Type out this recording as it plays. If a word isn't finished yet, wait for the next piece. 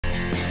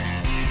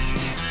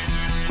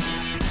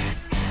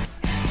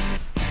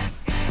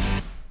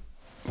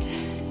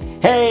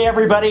Hey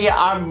everybody,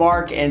 I'm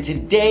Mark, and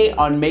today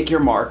on Make Your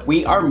Mark,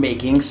 we are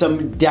making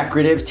some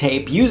decorative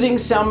tape using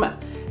some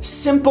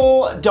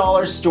simple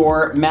dollar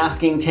store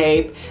masking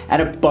tape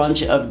and a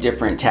bunch of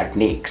different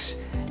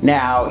techniques.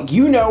 Now,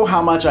 you know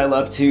how much I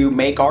love to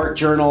make art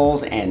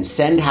journals and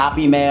send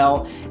happy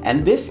mail,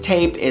 and this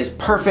tape is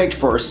perfect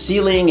for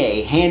sealing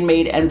a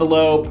handmade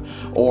envelope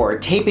or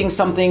taping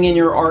something in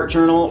your art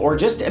journal or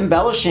just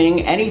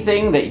embellishing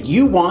anything that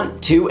you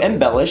want to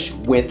embellish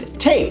with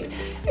tape.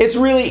 It's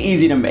really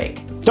easy to make.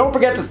 Don't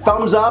forget to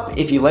thumbs up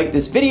if you like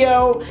this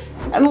video,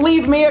 and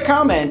leave me a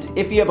comment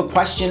if you have a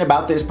question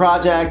about this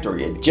project or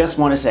you just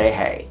want to say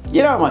hey.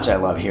 You know how much I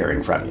love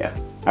hearing from you.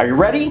 Are you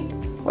ready?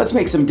 Let's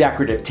make some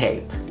decorative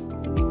tape.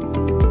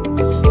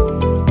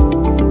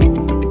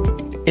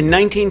 In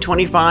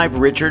 1925,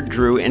 Richard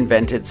Drew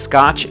invented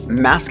Scotch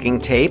masking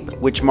tape,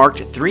 which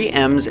marked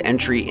 3M's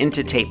entry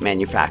into tape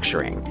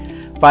manufacturing.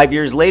 5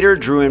 years later,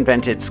 Drew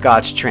invented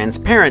Scotch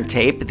transparent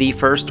tape, the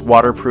first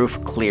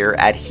waterproof clear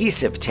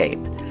adhesive tape.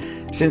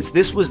 Since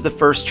this was the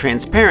first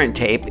transparent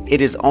tape,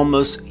 it is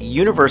almost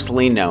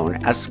universally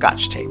known as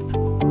Scotch tape.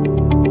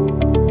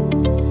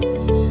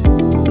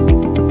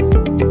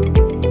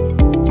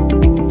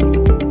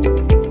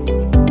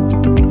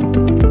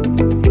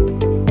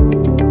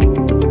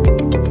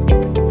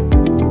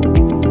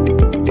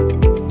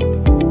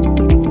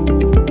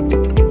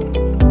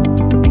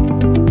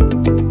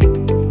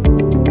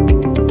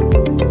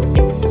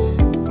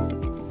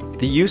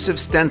 The use of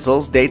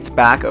stencils dates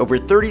back over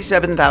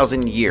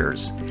 37,000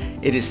 years.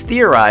 It is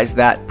theorized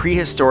that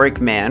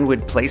prehistoric man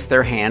would place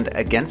their hand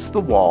against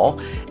the wall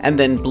and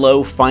then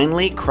blow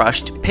finely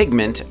crushed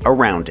pigment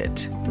around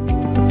it.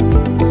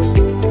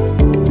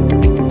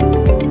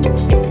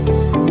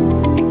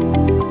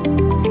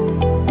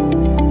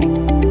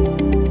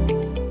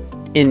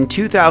 In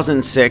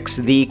 2006,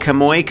 the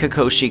Kamoi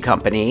Kakoshi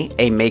Company,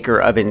 a maker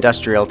of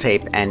industrial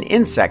tape and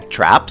insect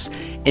traps,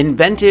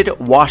 invented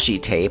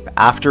washi tape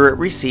after it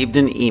received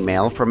an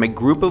email from a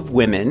group of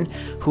women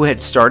who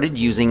had started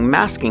using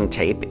masking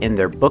tape in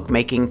their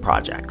bookmaking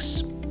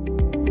projects.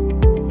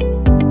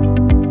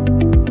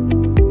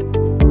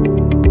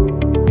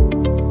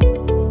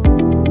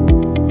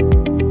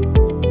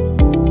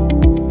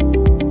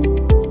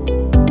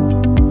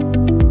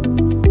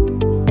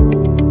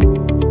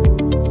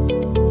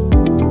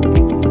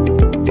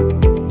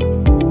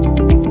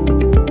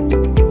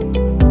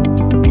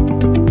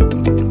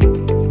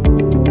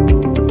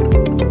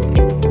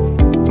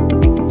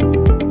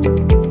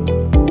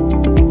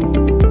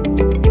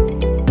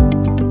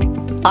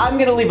 I'm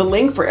going to leave a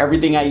link for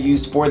everything I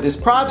used for this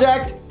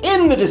project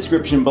in the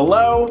description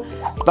below.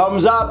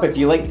 Thumbs up if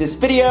you like this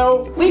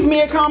video, leave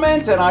me a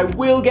comment and I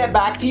will get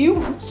back to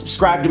you.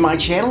 Subscribe to my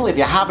channel if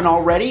you haven't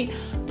already.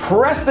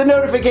 Press the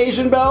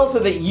notification bell so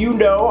that you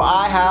know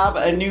I have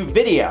a new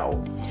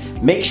video.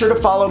 Make sure to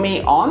follow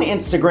me on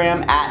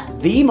Instagram at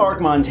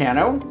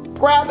 @Mark_Montano.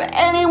 Grab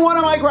any one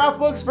of my craft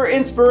books for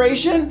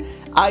inspiration.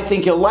 I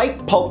think you'll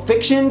like Pulp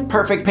Fiction,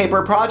 Perfect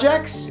Paper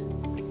Projects,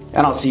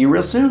 and I'll see you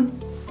real soon.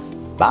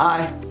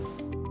 Bye.